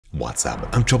What's up?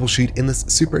 I'm Troubleshoot. In this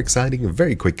super exciting,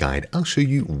 very quick guide, I'll show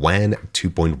you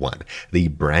Wan2.1, the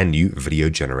brand new video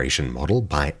generation model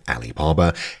by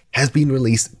Alibaba. Has been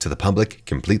released to the public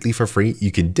completely for free. You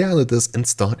can download this and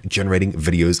start generating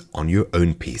videos on your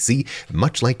own PC,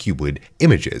 much like you would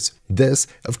images. This,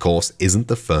 of course, isn't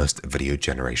the first video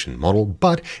generation model,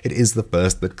 but it is the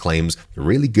first that claims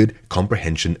really good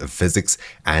comprehension of physics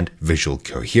and visual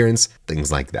coherence,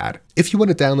 things like that. If you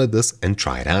want to download this and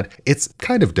try it out, it's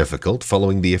kind of difficult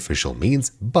following the official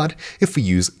means, but if we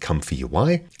use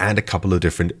ComfyUI and a couple of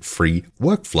different free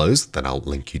workflows that I'll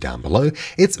link you down below,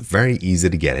 it's very easy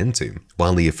to get into.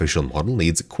 While the official model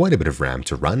needs quite a bit of RAM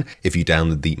to run, if you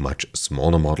download the much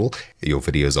smaller model, your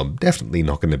videos are definitely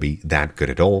not going to be that good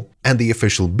at all. And the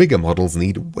official bigger models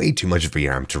need way too much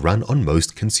VRAM to run on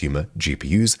most consumer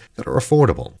GPUs that are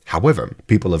affordable. However,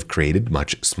 people have created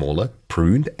much smaller,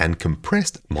 pruned and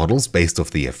compressed models based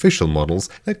off the official models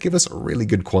that give us really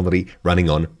good quality running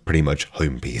on pretty much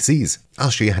home PCs. I'll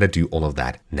show you how to do all of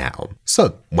that now.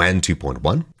 So,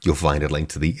 Wan2.1, you'll find a link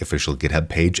to the official GitHub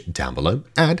page down below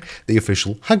and the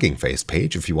official Hugging Face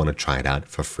page if you want to try it out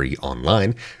for free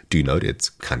online. Do note it's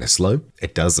kind of slow.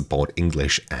 It does support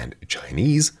English and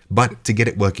Chinese, but to get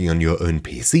it working on your own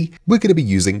PC, we're going to be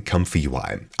using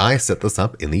ComfyUI. I set this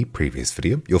up in the previous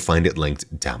video. You'll find it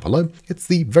linked down below. It's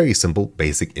the very simple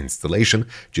basic installation.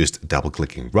 Just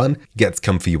double-clicking run gets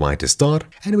ComfyUI to start,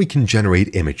 and we can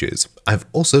generate images. I've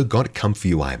also got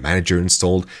ComfyUI Manager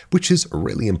installed, which is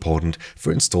really important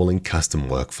for installing custom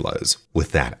workflows.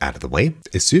 With that out of the way,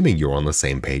 assuming you're on the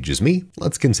same page as me,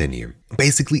 let's continue.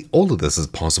 Basically, all of this is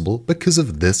possible because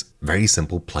of this very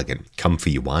simple plugin,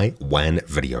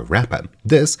 ComfyUI-WanVideoWrapper.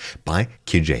 This, by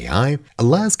ComfyUI,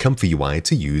 allows ComfyUI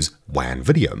to use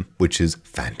WanVideo, which is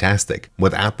fantastic.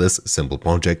 Without this simple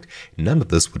project, none of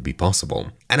this would be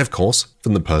possible. And of course,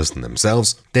 from the person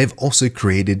themselves, they've also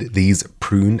created these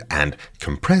pruned and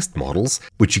compressed models,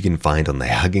 which you can find on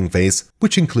their Hugging Face,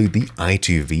 which include the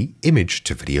I2V image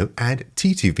to video and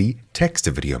T2V text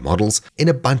to video models in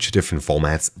a bunch of different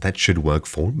formats that should work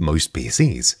for most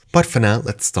PCs. But for now,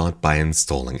 let's start by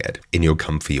installing it. In your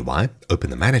ComfyUI, open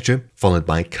the manager, followed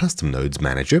by Custom Nodes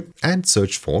Manager, and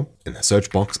search for, in the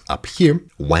search box up here,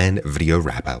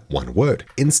 WanVideo-Wrapper, one word.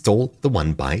 Install the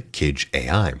one by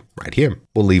ComfyUI right here.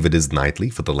 We'll leave it as nightly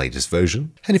for the latest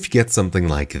version. And if you get something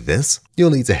like this,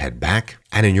 you'll need to head back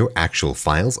and in your actual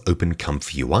files, open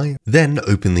ComfyUI, then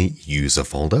open the user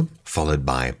folder, followed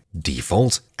by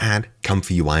default and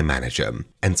ComfyUI Manager.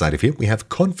 Inside of here, we have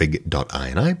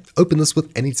config.ini. Open this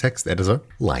with any text editor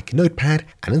like Notepad,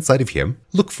 and inside of here,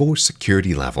 look for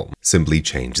security level. Simply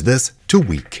change this to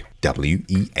weak.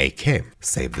 W-E-A-K.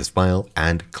 Save this file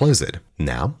and close it.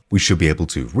 Now, we should be able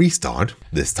to restart.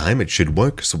 This time it should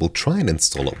work, so we'll try and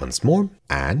install it once more,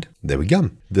 and there we go.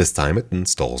 This time it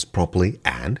installs properly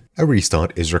and a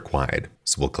restart is required.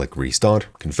 So we'll click restart,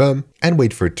 confirm, and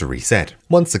wait for it to reset.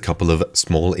 Once a couple of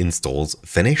small installs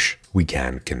finish, we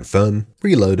can confirm,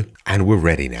 reload, and we're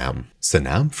ready now. So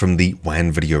now, from the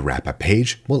WanVideo-Wrapper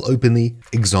page, we'll open the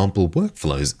example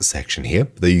workflows section here,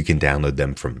 though you can download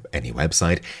them from any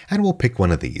website, and we'll pick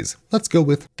one of these. Let's go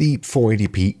with the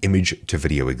 480p image to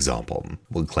video example.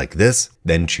 We'll click this,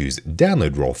 then choose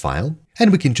download raw file,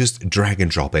 and we can just drag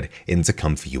and drop it into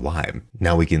ComfyUI.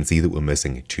 Now we can see that we're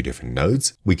missing two different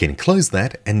nodes. We can close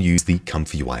that and use the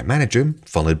ComfyUI Manager,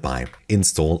 followed by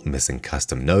install missing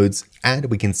custom nodes, and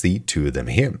we can see two of them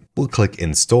here. We'll click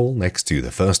install next to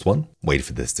the first one, wait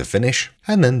for this to finish,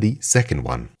 and then the second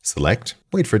one. Select,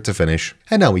 wait for it to finish,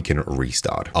 and now we can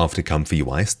restart. After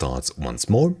ComfyUI starts once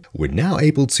more, we're now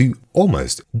able to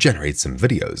almost generate some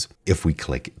videos. If we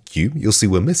click Q, you'll see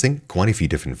we're missing quite a few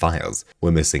different files.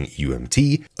 We're missing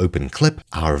UMT, OpenClip,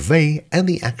 RV, and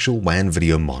the actual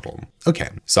WanVideo model. Okay,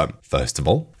 so first of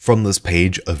all, from this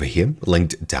page over here,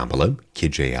 linked down below,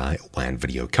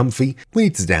 ComfyUI-WanVideoComfy, we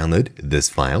need to download this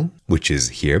file, which is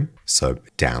here. So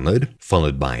download,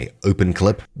 followed by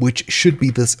OpenClip, which should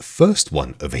be this first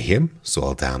one over here. So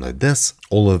I'll download this.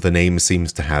 All of the name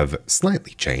seems to have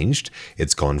slightly changed.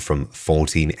 It's gone from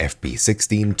 14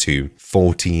 FP16 to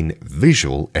 14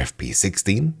 Visual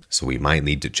FP16. So we might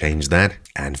need to change that.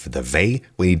 And for the VE,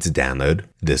 we need to download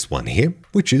this one here,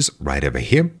 which is right over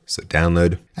here. So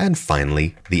download, and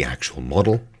finally the actual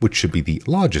model, which should be the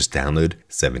largest download,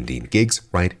 17 gigs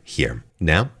right here.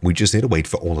 Now, we just need to wait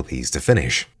for all of these to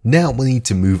finish. Now we need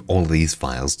to move all of these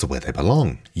files to where they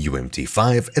belong.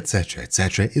 UMT5,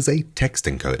 etc. is a text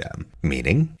encoder,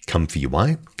 meaning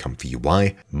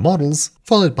ComfyUI, models,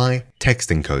 followed by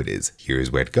text encoders. Here's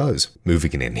where it goes.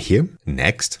 Moving it in here.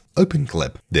 Next,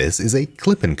 OpenClip. This is a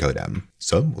clip encoder.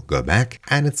 So we'll go back,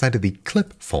 and inside of the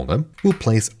clip folder, we'll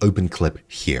place open clip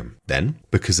here. Then,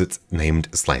 because it's named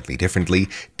slightly differently,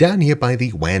 down here by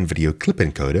the WanVideo clip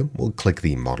encoder, we'll click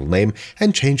the model name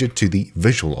and change it to the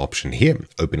visual option here,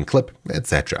 open clip,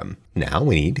 etc. Now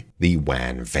we need the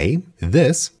WanVe.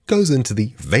 This goes into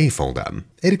the VE folder.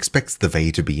 It expects the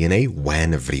VE to be in a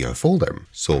WanVideo folder.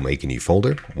 So we'll make a new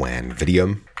folder,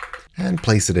 WanVideo, and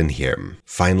place it in here.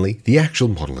 Finally, the actual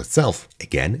model itself.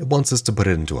 Again, it wants us to put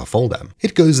it into a folder.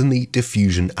 It goes in the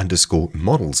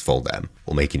diffusion_models folder.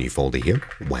 We'll make a new folder here,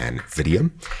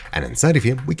 WanVideo, and inside of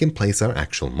here, we can place our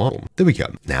actual model. There we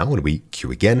go. Now, when we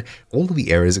queue again, all of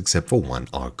the errors except for one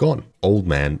are gone. Old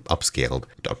man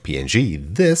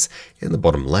upscaled.png. This, in the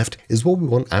bottom left, is what we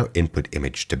want our input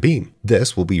image to be.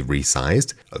 This will be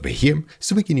resized over here,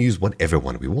 so we can use whatever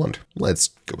one we want. Let's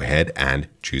go ahead and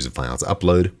choose a file to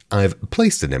upload. I've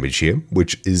placed an image here,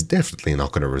 which is definitely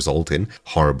not going to result in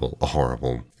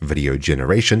horrible video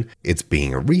generation. It's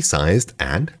being resized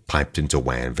and piped into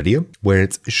WanVideo, where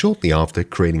it's shortly after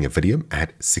creating a video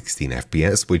at 16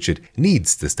 FPS, which it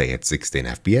needs to stay at 16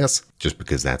 FPS, just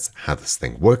because that's how this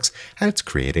thing works, and it's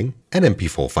creating an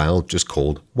MP4 file just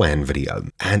called WanVideo.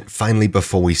 And finally,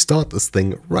 before we start this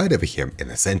thing, right over here in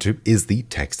the center is the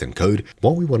text and code,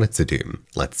 what we want it to do.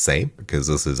 Let's say, because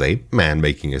this is a man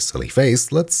making a silly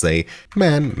face, let's say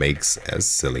man makes a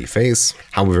silly face.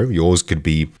 However, yours could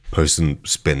be person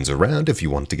spins around if you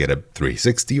want to get a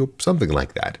 360 or something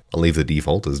like that. I'll leave the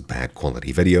default as bad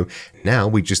quality video. Now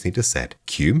we just need to set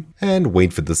queue and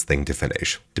wait for this thing to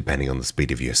finish. Depending on the speed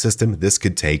of your system, this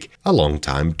could take a long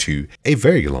time to a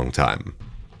very long time.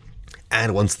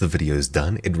 And once the video is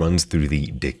done, it runs through the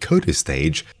decoder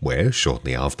stage, where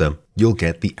shortly after, you'll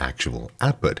get the actual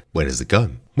output. Where does it go?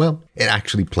 Well, it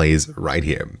actually plays right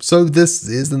here. So this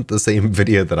isn't the same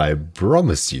video that I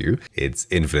promised you. It's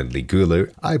infinitely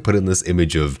cooler. I put in this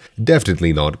image of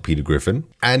definitely not Peter Griffin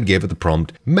and gave it the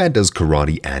prompt, man does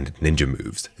karate and ninja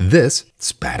moves. This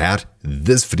spat out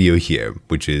this video here,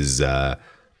 which is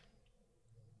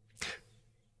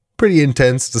pretty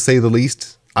intense to say the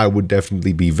least. I would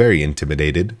definitely be very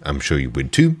intimidated. I'm sure you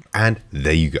would too. And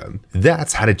there you go.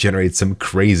 That's how to generate some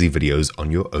crazy videos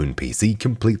on your own PC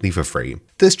completely for free.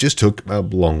 This just took a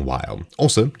long while.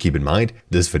 Also, keep in mind,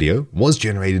 this video was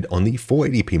generated on the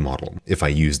 480p model. If I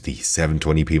used the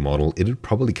 720p model, it would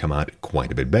probably come out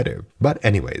quite a bit better. But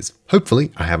anyways,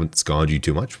 hopefully I haven't scarred you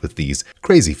too much with these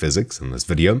crazy physics in this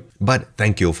video, but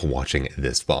thank you all for watching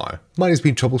this far. Mine has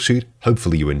been Troubleshoot,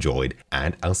 hopefully you enjoyed,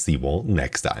 and I'll see you all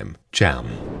next time. Ciao.